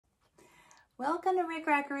Welcome to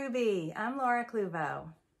RickRackRuby. I'm Laura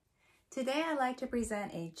Cluvo. Today I'd like to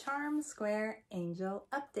present a Charm Square Angel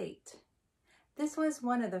update. This was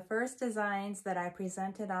one of the first designs that I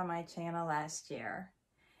presented on my channel last year,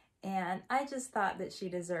 and I just thought that she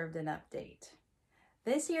deserved an update.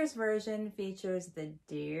 This year's version features the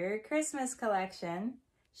Dear Christmas collection.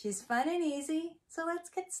 She's fun and easy, so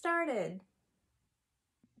let's get started.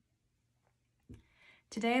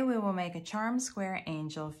 Today we will make a Charm Square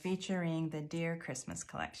Angel featuring the Dear Christmas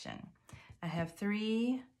collection. I have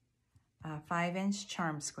three 5-inch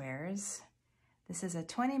charm squares. This is a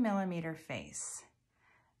 20mm face.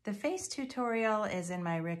 The face tutorial is in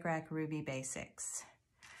my RickRackRuby Basics.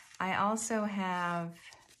 I also have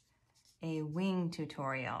a wing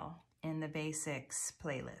tutorial in the Basics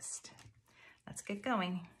playlist. Let's get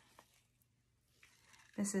going.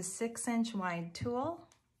 This is 6-inch wide tulle.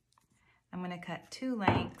 I'm going to cut 2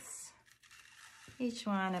 lengths, each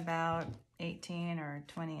one about 18 or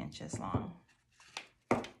 20 inches long.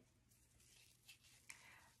 I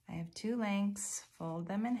have 2 lengths, fold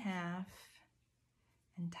them in half,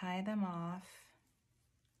 and tie them off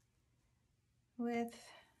with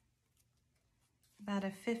about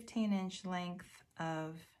a 15-inch length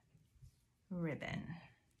of ribbon.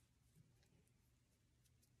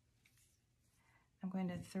 I'm going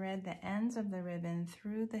to thread the ends of the ribbon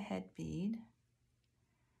through the head bead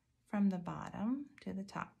from the bottom to the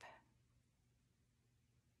top.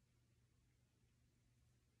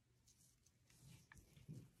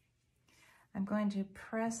 I'm going to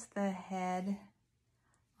press the head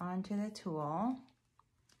onto the tulle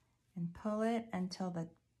and pull it until the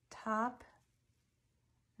top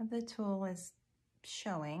of the tulle is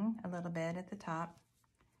showing a little bit at the top.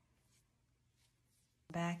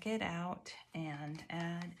 Back it out and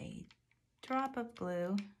add a drop of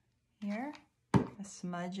glue here, a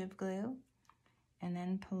smudge of glue, and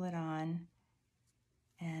then pull it on.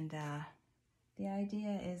 And the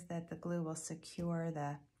idea is that the glue will secure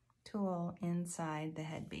the tulle inside the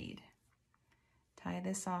head bead. Tie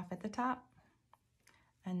this off at the top,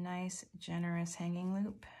 a nice generous hanging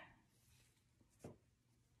loop,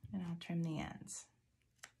 and I'll trim the ends.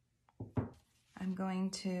 I'm going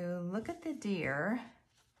to look at the deer.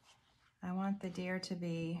 I want the deer to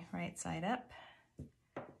be right side up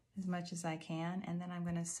as much as I can, and then I'm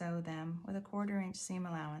going to sew them with a 1/4 inch seam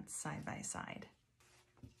allowance side by side.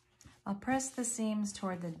 I'll press the seams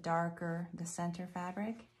toward the center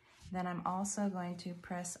fabric. Then I'm also going to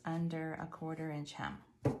press under a 1/4 inch hem.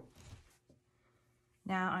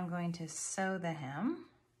 Now I'm going to sew the hem.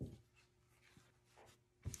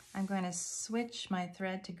 I'm going to switch my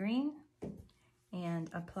thread to green and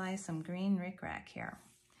apply some green RickRack here.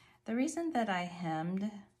 The reason that I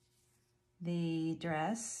hemmed the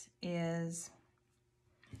dress is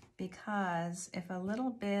because if a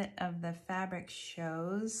little bit of the fabric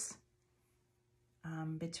shows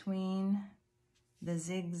between the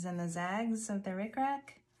zigs and the zags of the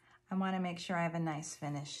RickRack, I want to make sure I have a nice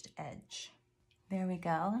finished edge. There we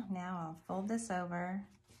go. Now I'll fold this over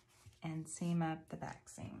and seam up the back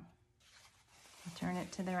seam. I'll turn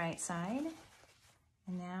it to the right side.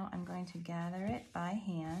 And now I'm going to gather it by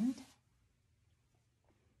hand.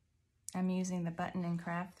 I'm using the button and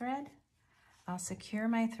craft thread. I'll secure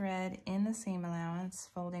my thread in the seam allowance,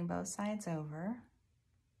 folding both sides over.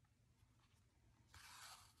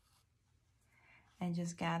 And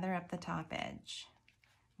just gather up the top edge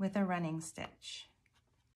with a running stitch.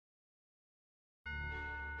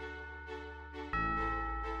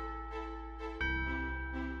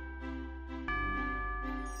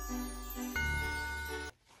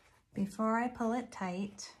 Before I pull it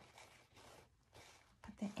tight,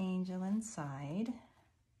 put the angel inside.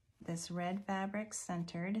 This red fabric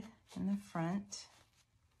centered in the front.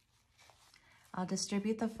 I'll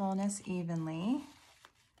distribute the fullness evenly.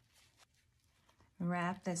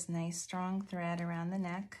 Wrap this nice strong thread around the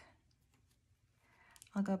neck.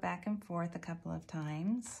 I'll go back and forth a couple of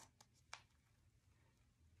times.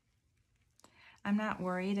 I'm not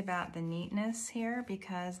worried about the neatness here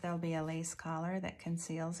because there'll be a lace collar that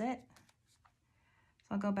conceals it.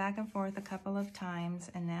 So I'll go back and forth a couple of times,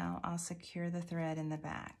 and now I'll secure the thread in the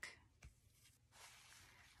back.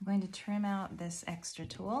 I'm going to trim out this extra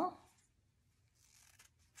tulle.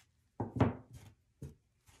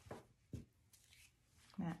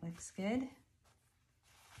 That looks good.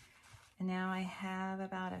 And now I have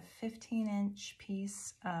about a 15-inch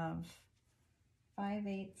piece of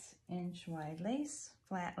 5/8 inch wide lace,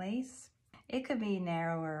 flat lace. It could be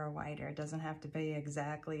narrower or wider. It doesn't have to be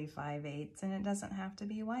exactly 5/8, and it doesn't have to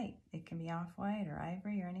be white. It can be off-white or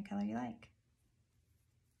ivory or any color you like.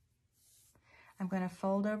 I'm going to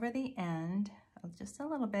fold over the end just a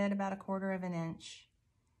little bit, about 1/4 of an inch,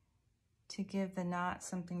 to give the knot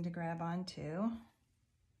something to grab onto.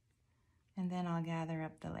 And then I'll gather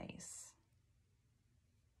up the lace.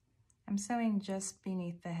 I'm sewing just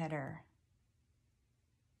beneath the header.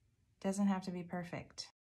 Doesn't have to be perfect.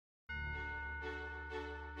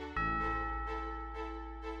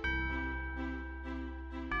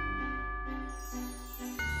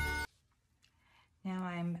 Now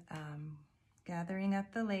I'm gathering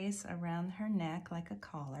up the lace around her neck like a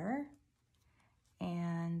collar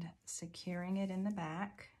and securing it in the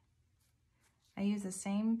back. I use the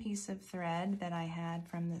same piece of thread that I had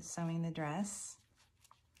from sewing the dress.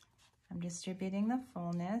 I'm distributing the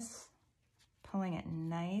fullness, pulling it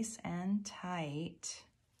nice and tight.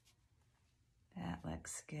 That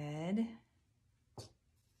looks good.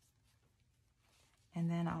 And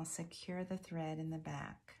then I'll secure the thread in the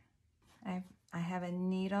back. I have a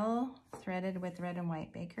needle threaded with red and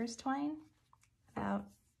white baker's twine, about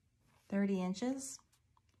 30 inches.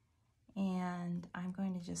 And I'm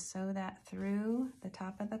going to just sew that through the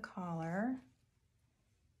top of the collar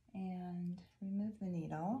and remove the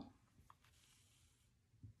needle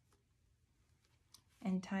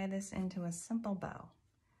and tie this into a simple bow,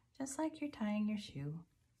 just like you're tying your shoe.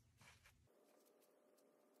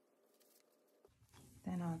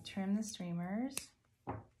 Then I'll trim the streamers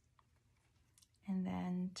and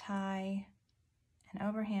then tie an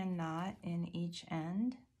overhand knot in each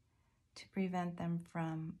end to prevent them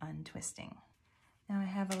from untwisting. Now I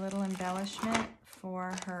have a little embellishment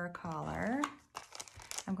for her collar.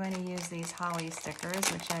 I'm going to use these holly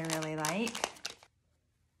stickers, which I really like.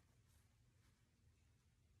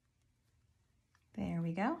 There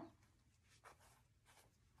we go.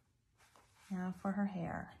 Now for her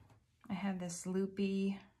hair. I have this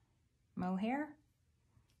loopy mohair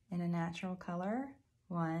in a natural color.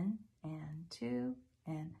 1 and 2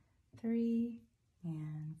 and 3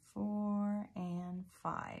 and 4 and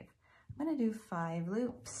 5. I'm going to do 5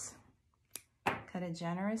 loops. Cut a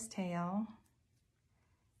generous tail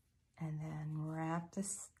and then wrap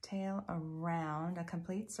this tail around a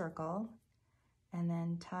complete circle and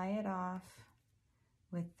then tie it off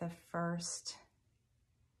with the first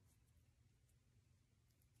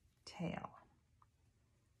tail.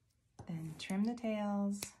 Then trim the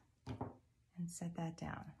tails and set that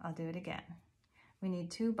down. I'll do it again. We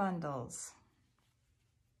need 2 bundles.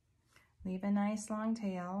 Leave a nice long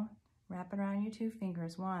tail, wrap it around your 2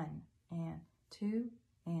 fingers, 1 and 2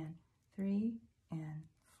 and 3 and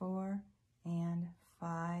 4 and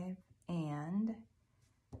 5, and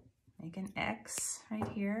make an X right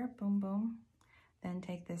here, boom, boom. Then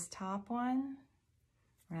take this top one,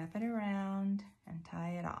 wrap it around and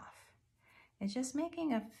tie it off. It's just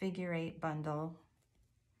making a figure 8 bundle.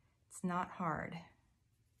 It's not hard.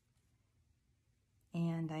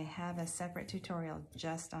 And I have a separate tutorial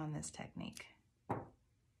just on this technique.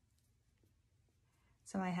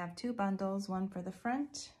 So I have 2 bundles, one for the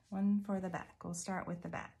front, one for the back. We'll start with the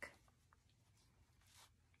back.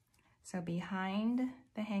 So behind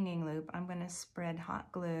the hanging loop, I'm going to spread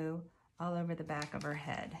hot glue all over the back of her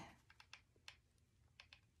head.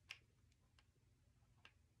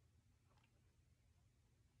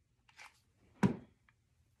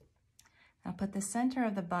 I'll put the center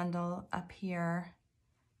of the bundle up here,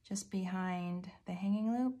 just behind the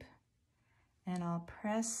hanging loop, and I'll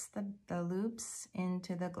press the loops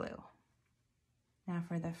into the glue. Now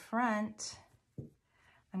for the front,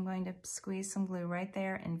 I'm going to squeeze some glue right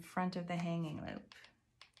there in front of the hanging loop.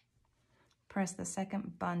 Press the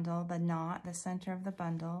second bundle, the knot, the center of the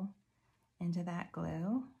bundle, into that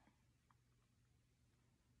glue.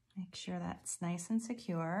 Make sure that's nice and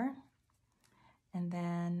secure. And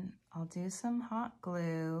then I'll do some hot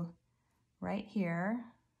glue right here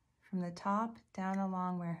from the top down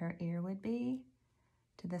along where her ear would be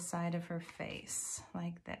to the side of her face,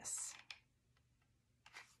 like this.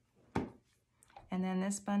 And then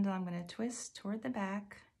this bundle I'm going to twist toward the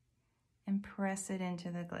back and press it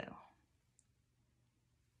into the glue.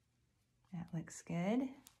 That looks good.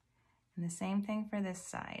 And the same thing for this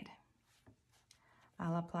side.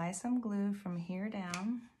 I'll apply some glue from here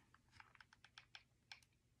down.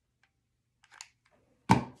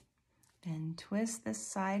 Then twist this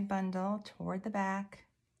side bundle toward the back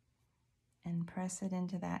and press it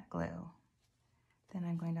into that glue. Then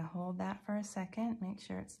I'm going to hold that for a second, make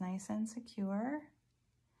sure it's nice and secure.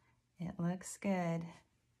 It looks good.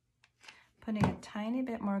 Putting a tiny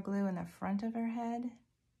bit more glue in the front of her head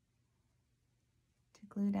to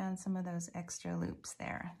glue down some of those extra loops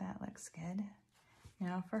there. That looks good.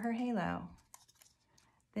 Now for her halo.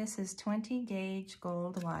 This is 20 gauge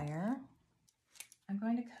gold wire. I'm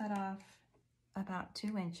going to cut off about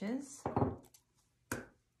 2 inches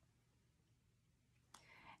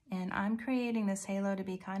And I'm creating this halo to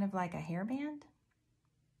be kind of like a hairband,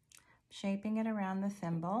 shaping it around the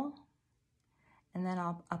thimble, and then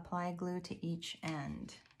I'll apply glue to each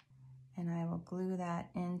end. And I will glue that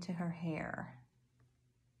into her hair.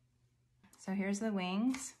 So here's the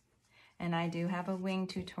wings, and I do have a wing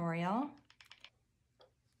tutorial.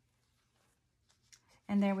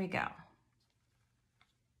 And there we go. I'm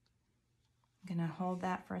gonna hold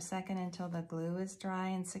that for a second until the glue is dry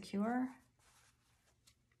and secure.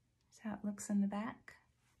 That's how it looks in the back.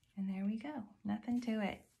 And there we go, nothing to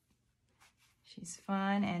it. She's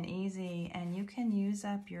fun and easy, and you can use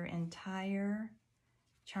up your entire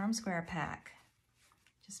Charm Square pack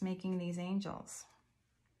just making these angels.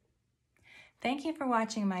 Thank you for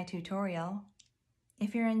watching my tutorial.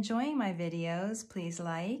 If you're enjoying my videos, please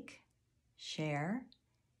like, share,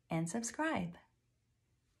 and subscribe.